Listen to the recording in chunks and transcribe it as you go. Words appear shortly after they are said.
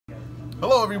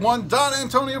Hello everyone, Don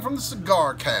Antonio from the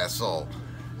Cigar Castle,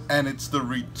 and it's the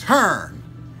return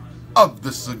of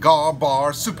the cigar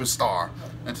bar superstar.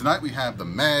 And tonight we have the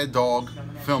Mad Dog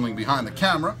filming behind the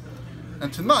camera,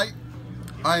 and tonight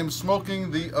I am smoking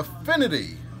the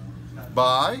Affinity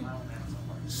by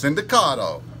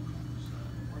Sindicato.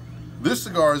 This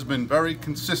cigar has been very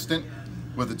consistent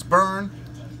with its burn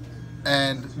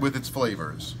and with its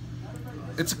flavors.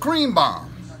 It's a cream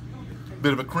bomb,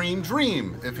 bit of a cream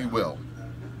dream, if you will.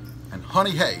 And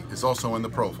honey hay is also in the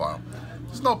profile.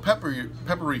 There's no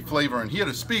peppery flavor in here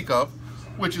to speak of,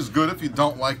 which is good if you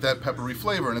don't like that peppery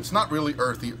flavor, and it's not really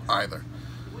earthy either.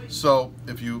 So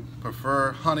if you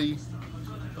prefer honey,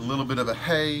 a little bit of a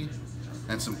hay,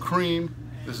 and some cream,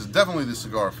 this is definitely the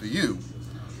cigar for you.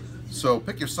 So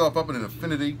pick yourself up in an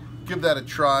Affinity, give that a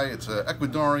try. It's an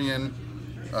Ecuadorian,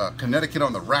 Connecticut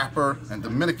on the wrapper, and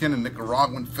Dominican and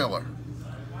Nicaraguan filler.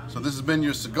 So this has been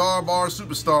your cigar bar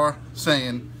superstar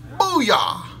saying,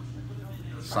 booyah!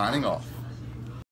 Signing off.